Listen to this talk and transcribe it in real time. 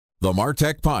The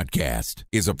MarTech Podcast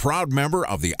is a proud member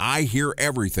of the I Hear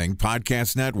Everything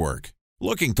Podcast Network.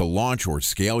 Looking to launch or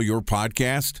scale your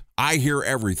podcast? I Hear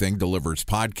Everything delivers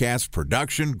podcast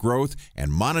production, growth,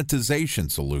 and monetization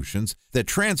solutions that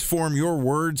transform your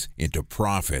words into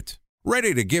profit.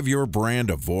 Ready to give your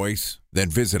brand a voice? Then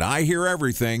visit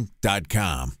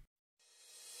iheareverything.com.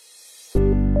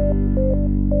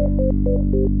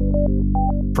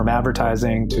 From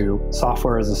advertising to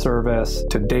software as a service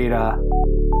to data.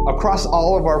 Across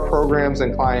all of our programs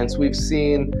and clients, we've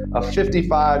seen a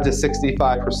 55 to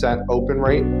 65% open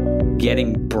rate.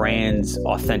 Getting brands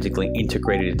authentically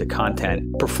integrated into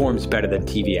content performs better than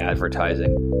TV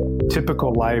advertising.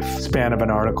 Typical lifespan of an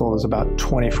article is about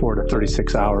 24 to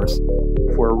 36 hours.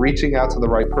 If we're reaching out to the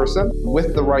right person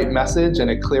with the right message and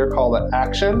a clear call to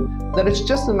action, then it's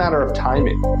just a matter of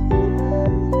timing.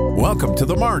 Welcome to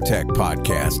the MarTech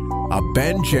Podcast, a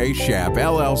Ben J. Schaap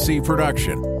LLC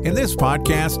production. In this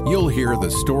podcast, you'll hear the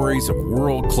stories of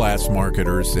world-class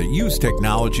marketers that use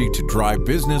technology to drive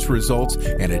business results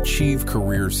and achieve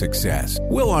career success.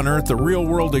 We'll unearth the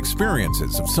real-world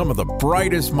experiences of some of the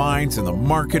brightest minds in the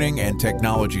marketing and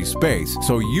technology space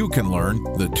so you can learn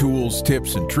the tools,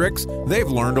 tips, and tricks they've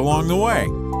learned along the way.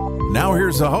 Now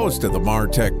here's the host of the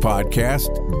MarTech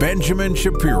Podcast, Benjamin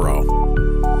Shapiro.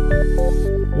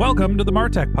 Welcome to the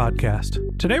MarTech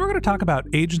Podcast. Today we're going to talk about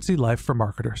agency life for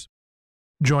marketers.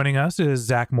 Joining us is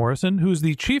Zach Morrison, who's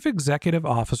the Chief Executive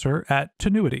Officer at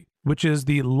Tinuiti, which is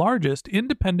the largest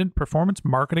independent performance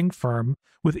marketing firm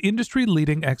with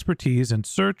industry-leading expertise in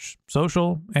search,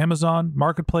 social, Amazon,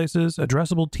 marketplaces,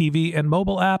 addressable TV and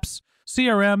mobile apps,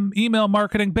 CRM, email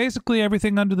marketing, basically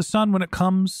everything under the sun when it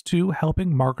comes to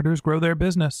helping marketers grow their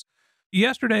business.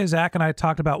 Yesterday, Zach and I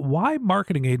talked about why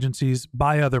marketing agencies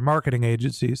buy other marketing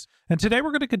agencies. And today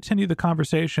we're going to continue the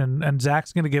conversation, and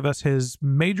Zach's going to give us his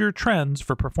major trends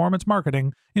for performance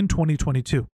marketing in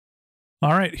 2022.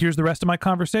 All right, here's the rest of my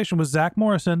conversation with Zach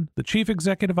Morrison, the Chief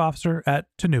Executive Officer at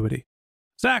Tinuiti.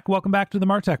 Zach, welcome back to the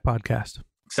MarTech Podcast.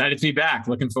 Excited to be back.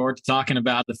 Looking forward to talking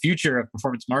about the future of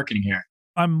performance marketing here.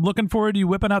 I'm looking forward to you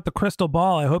whipping out the crystal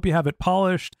ball. I hope you have it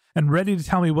polished and ready to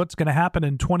tell me what's going to happen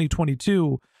in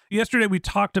 2022. Yesterday, we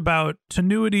talked about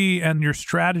Tinuiti and your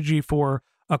strategy for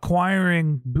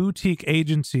acquiring boutique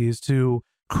agencies to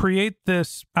create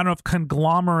this, I don't know if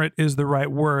conglomerate is the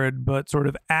right word, but sort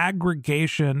of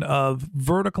aggregation of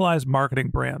verticalized marketing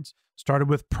brands. Started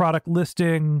with product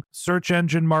listing, search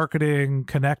engine marketing,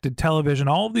 connected television,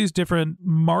 all of these different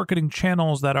marketing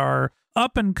channels that are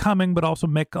up and coming, but also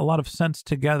make a lot of sense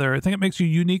together. I think it makes you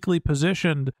uniquely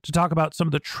positioned to talk about some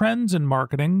of the trends in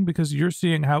marketing because you're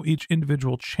seeing how each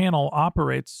individual channel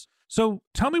operates. So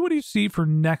tell me, what do you see for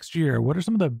next year? What are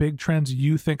some of the big trends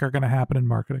you think are going to happen in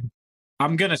marketing?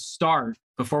 I'm going to start,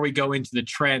 before we go into the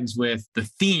trends, with the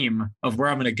theme of where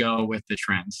I'm going to go with the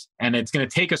trends. And it's going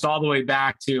to take us all the way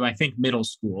back to, I think, middle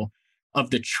school, of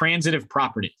the transitive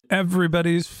property.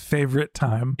 Everybody's favorite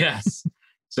time. Yes.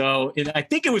 So I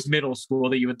think it was middle school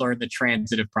that you would learn the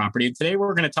transitive property. And today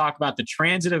we're going to talk about the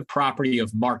transitive property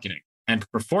of marketing and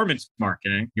performance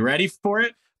marketing. You ready for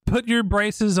it? Put your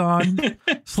braces on,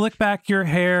 slick back your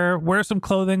hair, wear some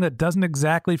clothing that doesn't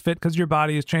exactly fit because your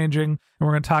body is changing. And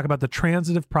we're going to talk about the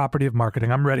transitive property of marketing.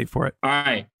 I'm ready for it. All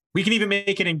right. We can even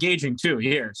make it engaging too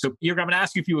here. So I'm going to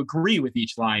ask you if you agree with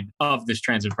each line of this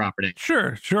transitive property.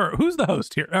 Sure. Who's the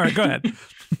host here? All right, go ahead.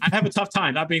 I have a tough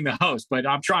time not being the host, but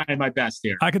I'm trying my best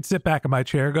here. I could sit back in my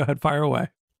chair. Go ahead, fire away.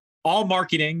 All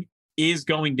marketing is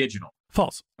going digital.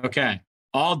 False. Okay.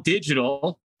 All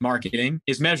digital marketing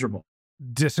is measurable.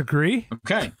 Disagree.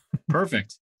 Okay,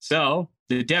 perfect. So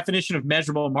the definition of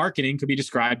measurable marketing could be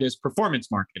described as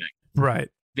performance marketing. Right.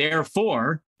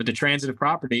 Therefore, with the transitive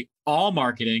property, all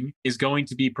marketing is going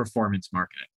to be performance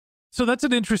marketing. So that's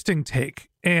an interesting take.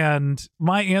 And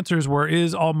my answers were,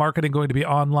 is all marketing going to be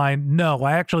online? No,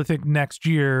 I actually think next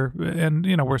year, and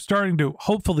we're starting to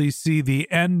hopefully see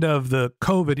the end of the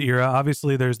COVID era.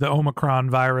 Obviously, there's the Omicron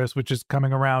virus, which is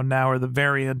coming around now, or the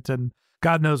variant, and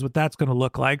God knows what that's going to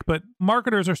look like. But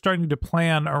marketers are starting to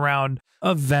plan around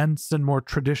events and more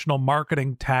traditional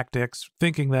marketing tactics,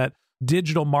 thinking that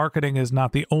digital marketing is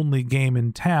not the only game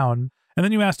in town. And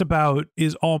then you asked about,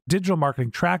 is all digital marketing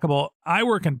trackable? I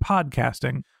work in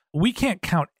podcasting. We can't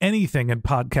count anything in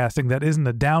podcasting that isn't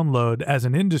a download as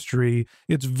an industry.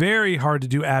 It's very hard to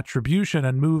do attribution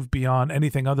and move beyond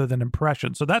anything other than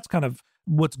impressions. So that's kind of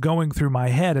what's going through my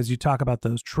head as you talk about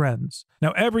those trends.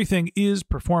 Now, everything is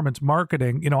performance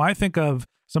marketing. I think of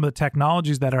some of the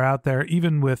technologies that are out there,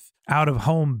 even with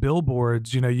out-of-home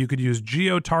billboards. You could use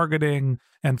geo-targeting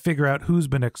and figure out who's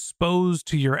been exposed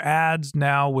to your ads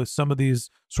now with some of these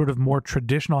sort of more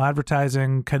traditional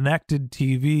advertising, connected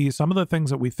TV, some of the things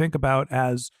that we think about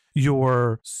as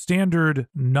your standard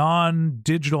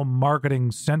non-digital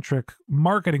marketing-centric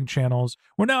marketing channels.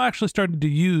 We're now actually starting to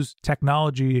use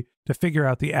technology to figure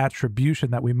out the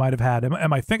attribution that we might have had.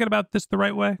 Am I thinking about this the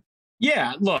right way?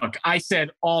 Yeah, look, I said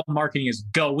all marketing is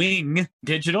going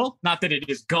digital, not that it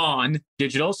is gone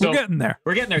digital. So we're getting there.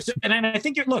 We're getting there. So, and I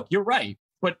think you're right.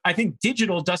 But I think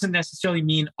digital doesn't necessarily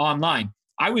mean online.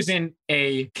 I was in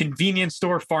a convenience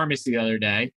store pharmacy the other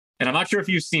day, and I'm not sure if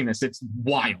you've seen this. It's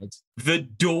wild. The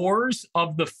doors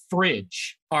of the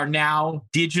fridge are now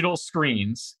digital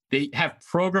screens. They have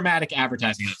programmatic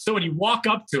advertising. So when you walk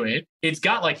up to it, it's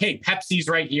got like, hey, Pepsi's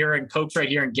right here and Coke's right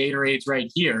here and Gatorade's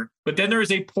right here. But then there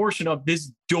is a portion of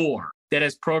this door that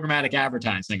has programmatic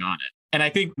advertising on it. And I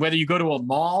think whether you go to a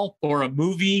mall or a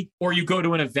movie or you go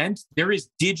to an event, there is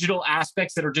digital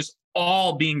aspects that are just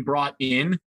all being brought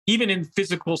in. Even in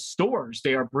physical stores,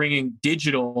 they are bringing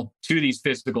digital to these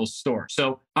physical stores.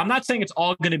 So I'm not saying it's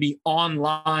all going to be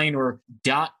online or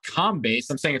 .com based.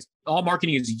 I'm saying it's all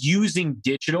marketing is using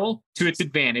digital to its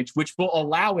advantage, which will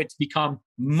allow it to become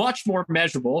much more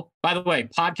measurable. By the way,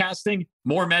 podcasting,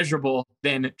 more measurable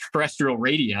than terrestrial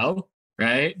radio.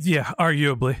 Right? Yeah,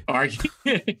 arguably.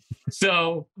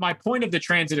 So my point of the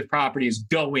transitive property is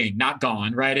going, not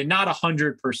gone, right? And not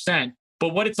 100%.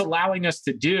 But what it's allowing us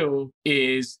to do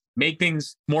is make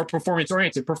things more performance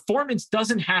oriented. Performance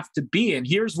doesn't have to be, and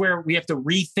here's where we have to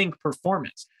rethink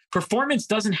performance. Performance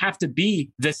doesn't have to be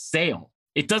the sale.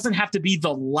 It doesn't have to be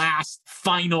the last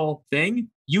final thing.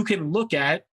 You can look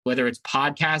at whether it's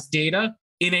podcast data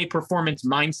in a performance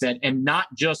mindset and not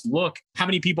just look how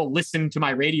many people listened to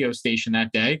my radio station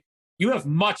that day. You have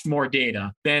much more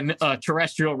data than a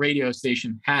terrestrial radio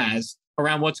station has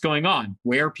around what's going on,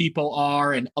 where people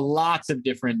are, and lots of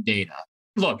different data.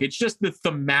 Look, it's just the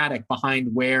thematic behind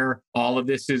where all of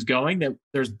this is going, that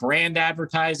there's brand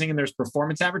advertising and there's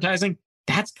performance advertising.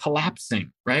 That's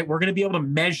collapsing, right? We're going to be able to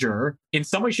measure in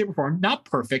some way, shape, or form, not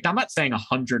perfect. I'm not saying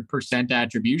 100%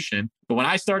 attribution, but when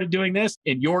I started doing this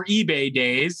in your eBay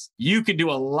days, you can do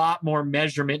a lot more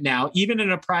measurement now, even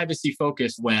in a privacy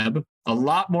focused web, a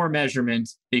lot more measurement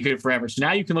than you could forever. So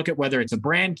now you can look at whether it's a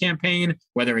brand campaign,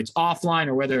 whether it's offline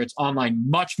or whether it's online,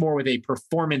 much more with a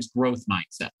performance growth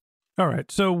mindset. All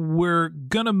right. So we're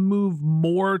going to move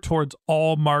more towards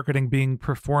all marketing being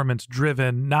performance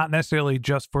driven, not necessarily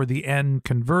just for the end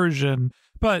conversion,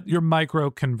 but your micro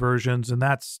conversions. And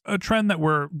that's a trend that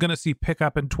we're going to see pick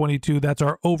up in 22. That's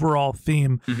our overall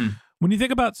theme. Mm-hmm. When you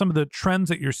think about some of the trends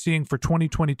that you're seeing for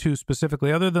 2022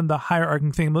 specifically, other than the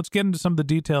hierarching theme, let's get into some of the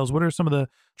details. What are some of the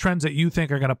trends that you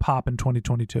think are going to pop in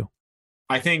 2022?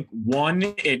 I think one,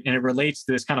 and it relates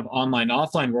to this kind of online,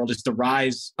 offline world, is the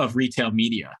rise of retail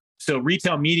media. So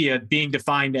retail media being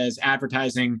defined as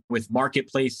advertising with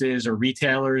marketplaces or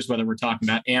retailers, whether we're talking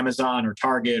about Amazon or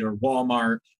Target or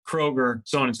Walmart, Kroger,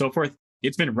 so on and so forth.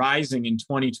 It's been rising in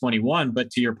 2021.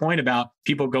 But to your point about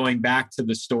people going back to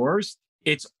the stores,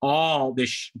 it's all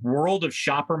this world of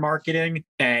shopper marketing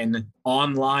and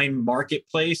online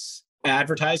marketplace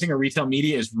advertising or retail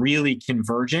media is really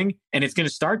converging. And it's going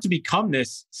to start to become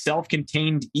this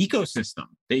self-contained ecosystem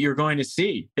that you're going to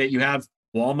see, that you have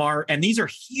Walmart, and these are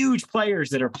huge players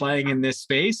that are playing in this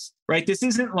space, right? This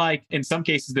isn't like, in some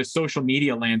cases, the social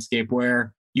media landscape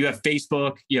where you have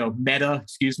Facebook, Meta,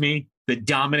 the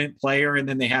dominant player, and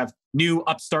then they have new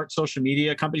upstart social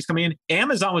media companies coming in.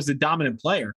 Amazon was the dominant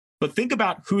player, but think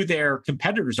about who their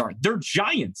competitors are. They're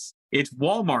giants. It's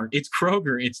Walmart, it's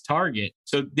Kroger, it's Target.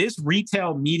 So this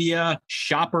retail media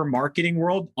shopper marketing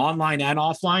world, online and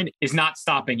offline, is not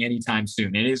stopping anytime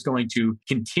soon. It is going to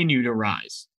continue to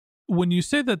rise. When you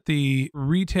say that the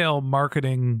retail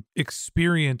marketing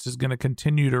experience is going to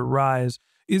continue to rise,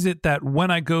 is it that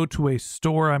when I go to a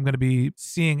store, I'm going to be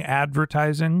seeing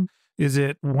advertising? Is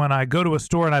it when I go to a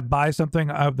store and I buy something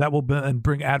that will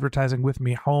bring advertising with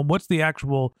me home? What's the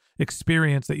actual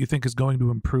experience that you think is going to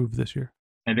improve this year?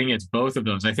 I think it's both of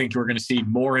those. I think we're going to see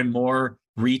more and more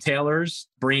retailers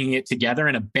bringing it together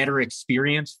in a better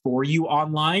experience for you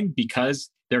online, because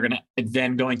they're going to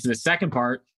then, going to the second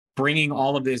part, bringing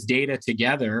all of this data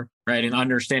together, right, and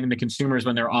understanding the consumers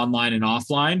when they're online and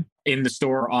offline, in the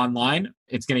store or online.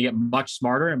 It's going to get much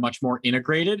smarter and much more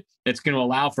integrated. It's going to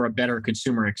allow for a better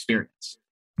consumer experience.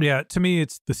 Yeah, to me,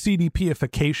 it's the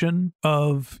CDP-ification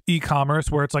of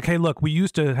e-commerce, where it's like, hey, look, we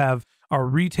used to have our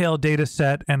retail data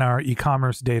set and our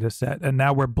e-commerce data set. And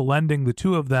now we're blending the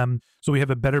two of them so we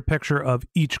have a better picture of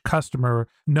each customer,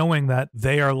 knowing that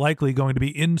they are likely going to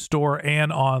be in-store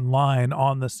and online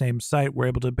on the same site. We're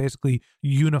able to basically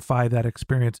unify that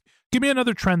experience. Give me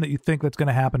another trend that you think that's going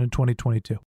to happen in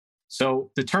 2022.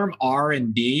 So the term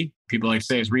R&D, people like to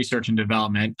say is research and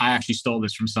development. I actually stole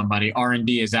this from somebody.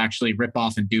 R&D is actually rip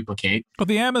off and duplicate. But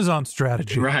the Amazon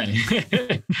strategy. Right.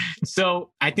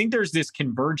 So I think there's this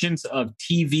convergence of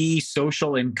TV,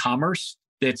 social, and commerce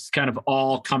that's kind of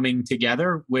all coming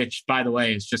together, which, by the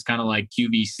way, is just kind of like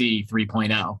QVC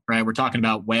 3.0, right? We're talking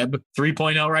about web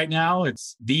 3.0 right now.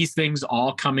 It's these things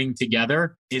all coming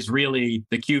together is really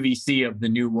the QVC of the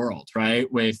new world,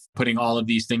 right? With putting all of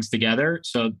these things together.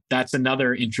 So that's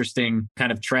another interesting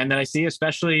kind of trend that I see,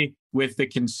 especially with the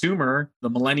consumer, the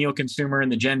millennial consumer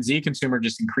and the Gen Z consumer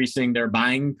just increasing their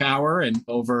buying power. And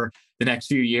over the next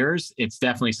few years, it's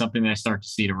definitely something that I start to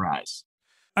see to rise.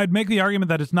 I'd make the argument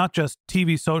that it's not just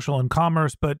TV, social, and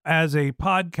commerce, but as a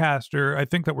podcaster, I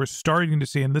think that we're starting to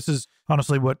see, and this is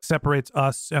honestly what separates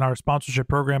us and our sponsorship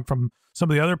program from some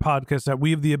of the other podcasts, that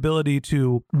we have the ability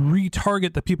to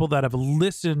retarget the people that have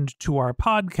listened to our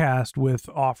podcast with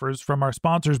offers from our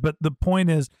sponsors. But the point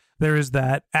is, there is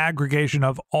that aggregation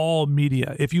of all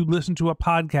media. If you listen to a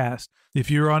podcast,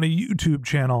 if you're on a YouTube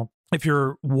channel, if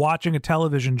you're watching a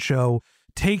television show,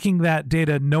 taking that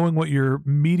data, knowing what your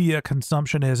media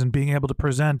consumption is, and being able to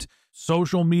present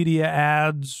social media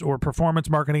ads or performance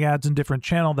marketing ads in different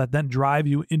channels that then drive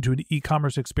you into an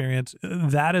e-commerce experience,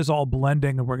 that is all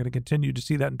blending, and we're going to continue to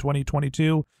see that in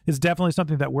 2022. It's definitely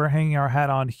something that we're hanging our hat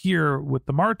on here with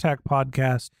the MarTech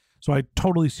podcast, so I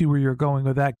totally see where you're going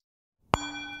with that.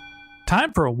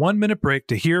 Time for a 1-minute break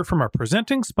to hear from our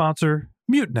presenting sponsor,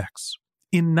 Mutinex.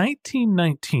 In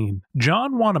 1919,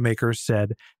 John Wanamaker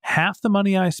said, "Half the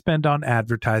money I spend on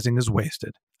advertising is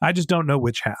wasted. I just don't know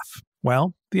which half."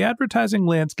 Well, the advertising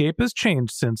landscape has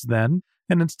changed since then,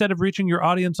 and instead of reaching your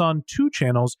audience on 2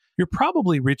 channels, you're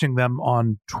probably reaching them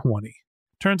on 20.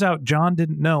 Turns out John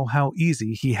didn't know how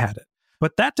easy he had it.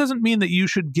 But that doesn't mean that you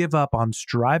should give up on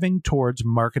striving towards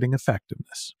marketing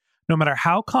effectiveness. No matter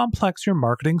how complex your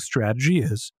marketing strategy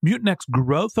is, Mutinex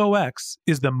Growth OX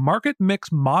is the market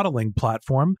mix modeling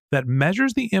platform that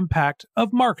measures the impact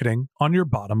of marketing on your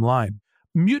bottom line.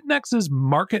 Mutinex's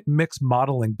market mix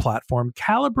modeling platform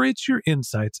calibrates your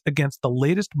insights against the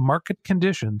latest market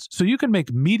conditions so you can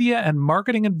make media and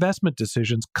marketing investment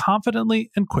decisions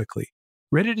confidently and quickly.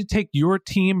 Ready to take your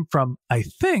team from I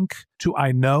think to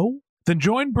I know? Then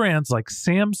join brands like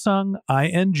Samsung,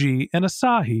 ING, and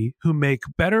Asahi who make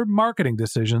better marketing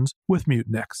decisions with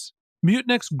Mutinex.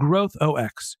 Mutinex Growth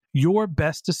OX. Your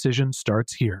best decision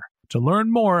starts here. To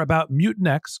learn more about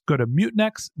Mutinex, go to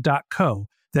mutinex.co.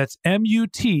 That's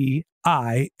MUTINEX.co.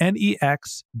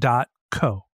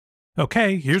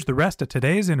 Okay, here's the rest of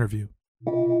today's interview.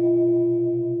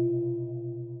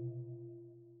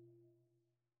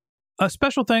 A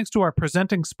special thanks to our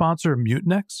presenting sponsor,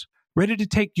 Mutinex. Ready to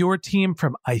take your team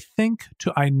from I think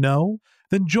to I know?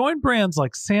 Then join brands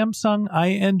like Samsung,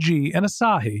 ING, and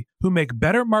Asahi who make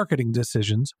better marketing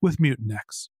decisions with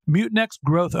Mutinex. Mutinex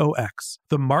Growth OX,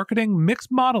 the marketing mix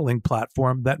modeling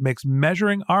platform that makes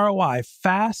measuring ROI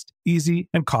fast, easy,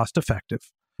 and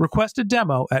cost-effective. Request a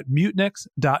demo at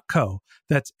mutinex.co.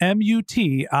 That's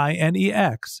MUTINEX.co.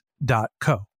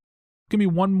 Give me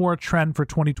one more trend for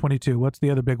 2022. What's the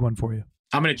other big one for you?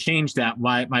 I'm going to change that,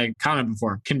 my comment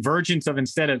before. Convergence of,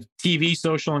 instead of TV,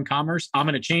 social, and commerce, I'm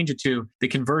going to change it to the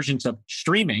convergence of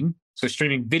streaming. So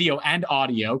streaming video and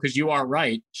audio, because you are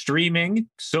right. Streaming,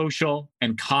 social,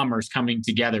 and commerce coming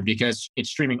together because it's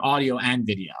streaming audio and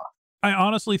video. I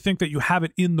honestly think that you have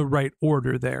it in the right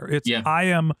order there. I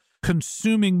am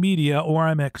consuming media, or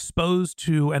I'm exposed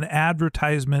to an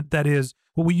advertisement that is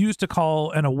what we used to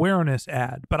call an awareness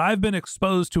ad. But I've been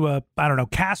exposed to a,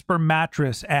 Casper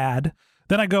mattress ad.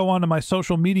 Then I go onto my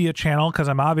social media channel because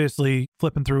I'm obviously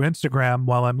flipping through Instagram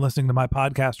while I'm listening to my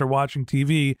podcast or watching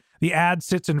TV. The ad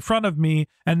sits in front of me,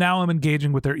 and now I'm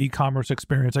engaging with their e-commerce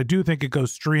experience. I do think it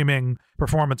goes streaming,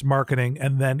 performance marketing,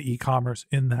 and then e-commerce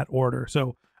in that order.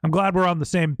 So I'm glad we're on the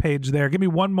same page there. Give me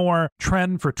one more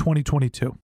trend for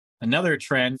 2022. Another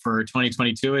trend for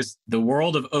 2022 is the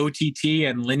world of OTT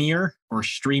and linear, or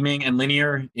streaming and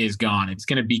linear, is gone. It's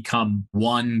going to become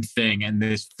one thing. And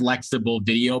this flexible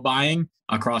video buying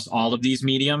across all of these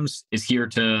mediums is here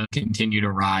to continue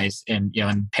to rise. And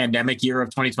in pandemic year of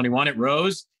 2021, it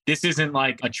rose. This isn't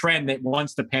like a trend that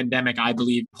once the pandemic, I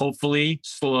believe, hopefully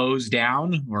slows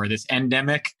down, or this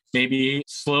endemic, maybe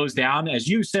slows down. As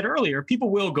you said earlier, people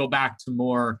will go back to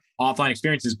more offline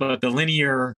experiences, but the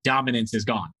linear dominance is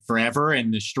gone forever.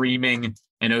 And the streaming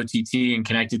and OTT and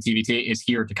connected TV is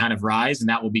here to kind of rise, and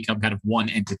that will become kind of one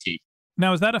entity.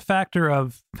 Now, is that a factor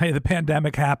of, hey, the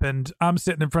pandemic happened, I'm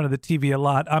sitting in front of the TV a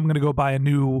lot, I'm going to go buy a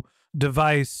new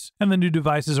device, and the new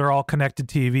devices are all connected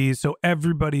TVs, so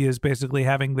everybody is basically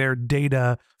having their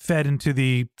data fed into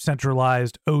the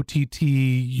centralized OTT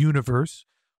universe?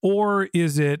 Or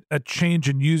is it a change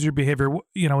in user behavior?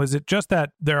 You know, is it just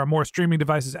that there are more streaming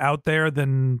devices out there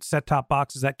than set-top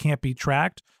boxes that can't be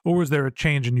tracked? Or is there a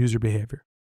change in user behavior?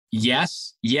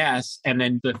 Yes. And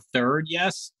then the third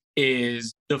yes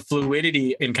is the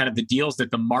fluidity in kind of the deals that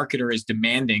the marketer is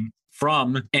demanding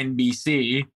from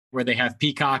NBC, where they have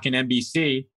Peacock and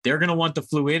NBC. They're going to want the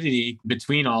fluidity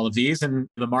between all of these, and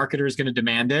the marketer is going to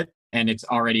demand it, and it's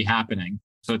already happening.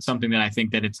 So it's something that I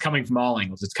think that it's coming from all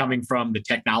angles. It's coming from the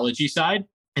technology side,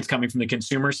 it's coming from the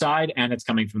consumer side, and it's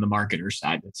coming from the marketer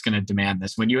side. It's going to demand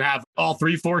this. When you have all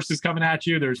three forces coming at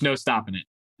you, there's no stopping it.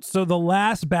 So the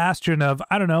last bastion of,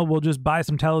 I don't know, we'll just buy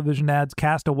some television ads,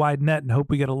 cast a wide net, and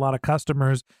hope we get a lot of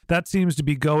customers, that seems to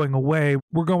be going away.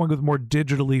 We're going with more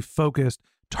digitally focused,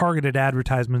 targeted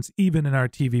advertisements, even in our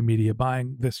TV media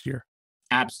buying this year.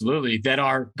 Absolutely. That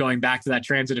are going back to that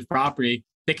transitive property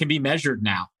that can be measured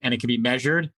now, and it can be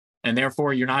measured. And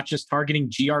therefore, you're not just targeting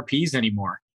GRPs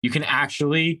anymore. You can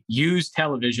actually use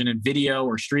television and video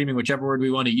or streaming, whichever word we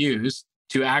want to use,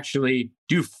 to actually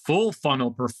do full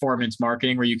funnel performance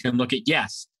marketing where you can look at,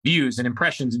 yes, views and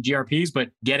impressions and GRPs, but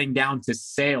getting down to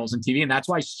sales and TV. And that's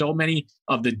why so many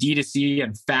of the D2C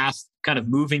and fast kind of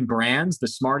moving brands, the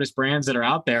smartest brands that are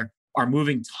out there, are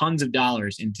moving tons of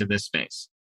dollars into this space.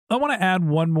 I want to add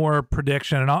one more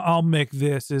prediction, and I'll make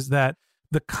this, is that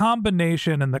the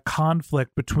combination and the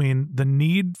conflict between the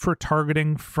need for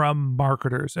targeting from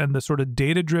marketers and the sort of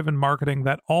data-driven marketing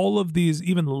that all of these,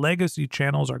 even legacy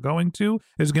channels, are going to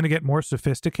is going to get more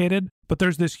sophisticated. But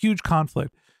there's this huge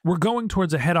conflict. We're going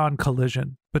towards a head-on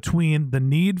collision between the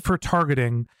need for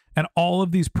targeting and all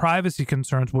of these privacy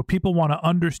concerns where people want to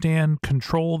understand,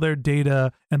 control their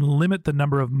data, and limit the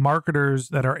number of marketers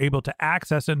that are able to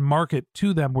access and market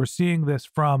to them. We're seeing this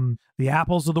from the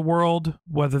Apples of the world,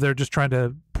 whether they're just trying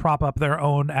to prop up their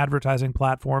own advertising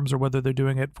platforms or whether they're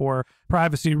doing it for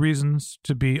privacy reasons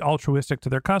to be altruistic to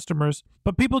their customers.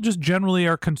 But people just generally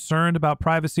are concerned about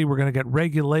privacy. We're going to get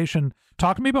regulation.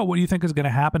 Talk to me about what you think is going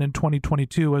to happen in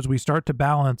 2022 as we start to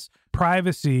balance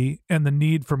privacy and the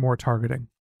need for more targeting.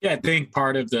 Yeah, I think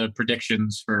part of the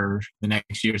predictions for the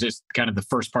next years is kind of the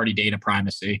first party data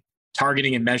primacy.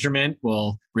 Targeting and measurement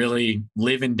will really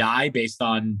live and die based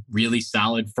on really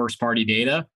solid first party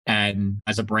data. And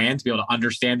as a brand, to be able to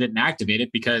understand it and activate it,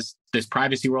 because this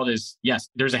privacy world is, yes,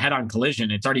 there's a head on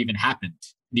collision. It's already even happened.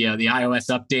 The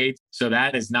iOS update. So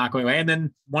that is not going away. And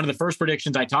then one of the first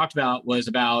predictions I talked about was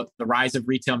about the rise of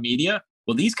retail media.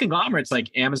 Well, these conglomerates like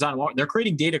Amazon, they're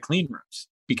creating data clean rooms.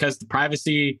 Because the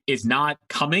privacy is not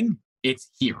coming, it's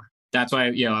here. That's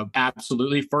why,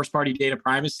 absolutely first party data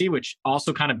primacy, which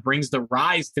also kind of brings the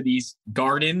rise to these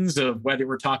gardens of whether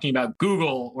we're talking about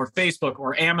Google or Facebook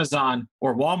or Amazon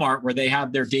or Walmart, where they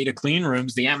have their data clean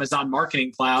rooms, the Amazon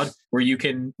Marketing Cloud, where you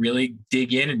can really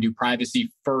dig in and do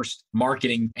privacy first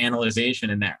marketing analyzation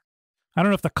in there. I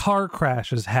don't know if the car crash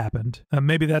has happened.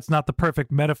 Maybe that's not the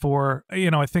perfect metaphor.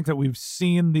 I think that we've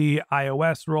seen the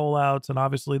iOS rollouts and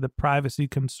obviously the privacy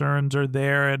concerns are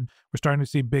there and we're starting to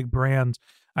see big brands.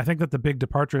 I think that the big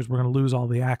departure is we're going to lose all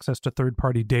the access to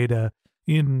third-party data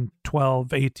in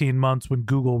 12, 18 months when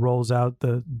Google rolls out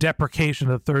the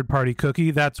deprecation of the third-party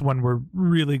cookie. That's when we're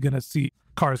really going to see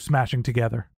cars smashing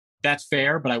together. That's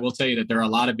fair, but I will tell you that there are a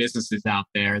lot of businesses out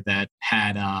there that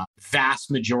had a vast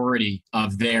majority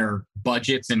of their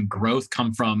budgets and growth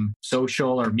come from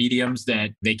social or mediums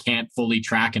that they can't fully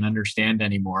track and understand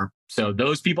anymore. So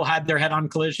those people had their head-on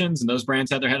collisions and those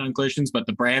brands had their head-on collisions, but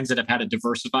the brands that have had a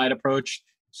diversified approach,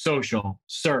 social,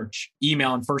 search,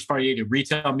 email, and first-party data,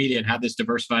 retail media, and have this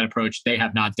diversified approach, they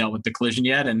have not dealt with the collision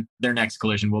yet. And their next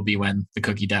collision will be when the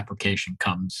cookie deprecation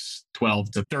comes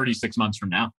 12 to 36 months from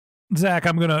now. Zach,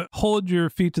 I'm going to hold your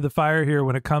feet to the fire here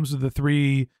when it comes to the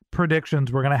three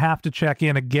predictions. We're going to have to check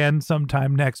in again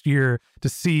sometime next year to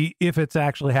see if it's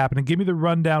actually happening. Give me the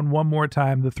rundown one more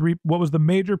time. What was the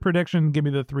major prediction? Give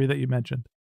me the three that you mentioned.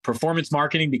 Performance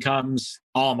marketing becomes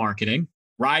all marketing.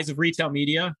 Rise of retail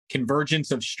media,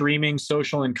 convergence of streaming,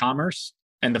 social, and commerce,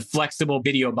 and the flexible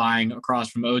video buying across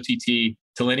from OTT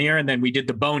to linear. And then we did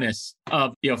the bonus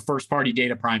of first party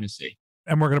data primacy.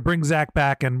 And we're going to bring Zach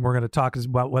back, and we're going to talk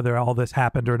about whether all this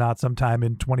happened or not sometime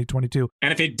in 2022.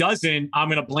 And if it doesn't, I'm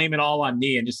going to blame it all on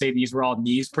me and just say these were all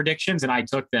Knee's predictions and I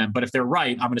took them. But if they're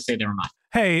right, I'm going to say they were mine.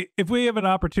 Hey, if we have an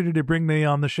opportunity to bring Knee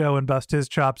on the show and bust his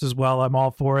chops as well, I'm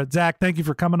all for it. Zach, thank you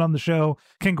for coming on the show.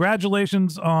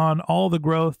 Congratulations on all the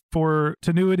growth for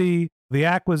Tinuiti, the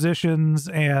acquisitions,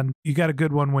 and you got a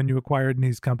good one when you acquired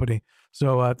Knee's company.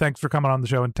 So thanks for coming on the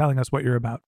show and telling us what you're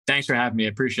about. Thanks for having me. I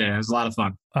appreciate it. It was a lot of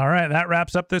fun. All right. That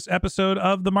wraps up this episode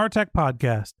of the MarTech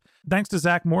Podcast. Thanks to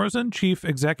Zach Morrison, Chief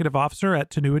Executive Officer at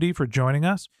Tinuiti, for joining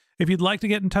us. If you'd like to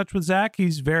get in touch with Zach,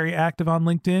 he's very active on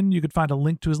LinkedIn. You could find a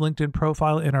link to his LinkedIn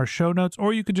profile in our show notes,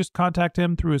 or you could just contact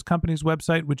him through his company's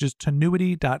website, which is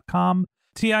tinuiti.com,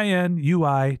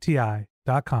 tinuiti.com.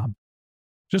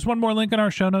 Just one more link in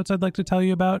our show notes I'd like to tell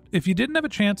you about. If you didn't have a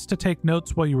chance to take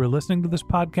notes while you were listening to this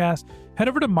podcast, head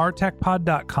over to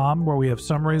martechpod.com, where we have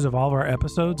summaries of all of our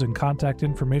episodes and contact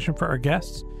information for our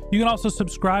guests. You can also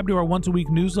subscribe to our once-a-week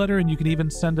newsletter, and you can even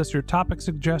send us your topic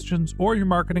suggestions or your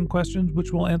marketing questions,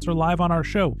 which we'll answer live on our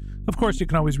show. Of course, you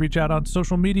can always reach out on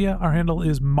social media. Our handle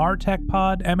is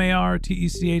MarTechPod,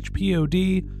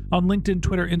 MarTechPod, on LinkedIn,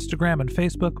 Twitter, Instagram, and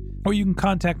Facebook. Or you can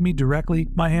contact me directly.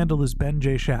 My handle is Ben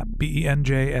J. Shap,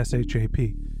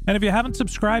 BenJShap. And if you haven't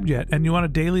subscribed yet and you want a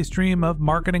daily stream of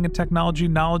marketing and technology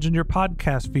knowledge in your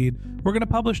podcast feed, we're going to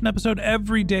publish an episode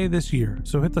every day this year.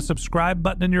 So hit the subscribe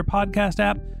button in your podcast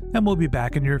app, and we'll be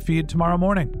back in your feed tomorrow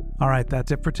morning. All right,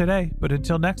 that's it for today. But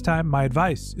until next time, my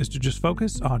advice is to just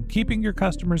focus on keeping your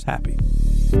customers happy.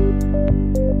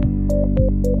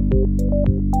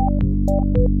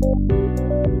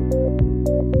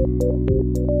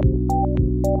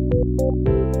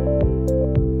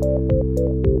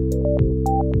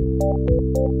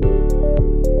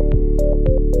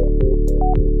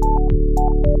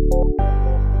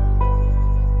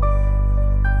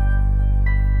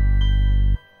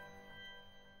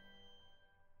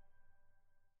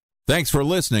 Thanks for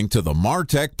listening to the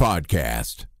MarTech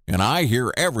Podcast, and I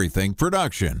Hear Everything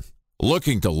production.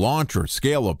 Looking to launch or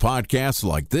scale a podcast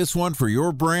like this one for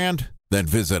your brand? Then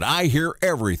visit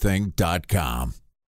iheareverything.com.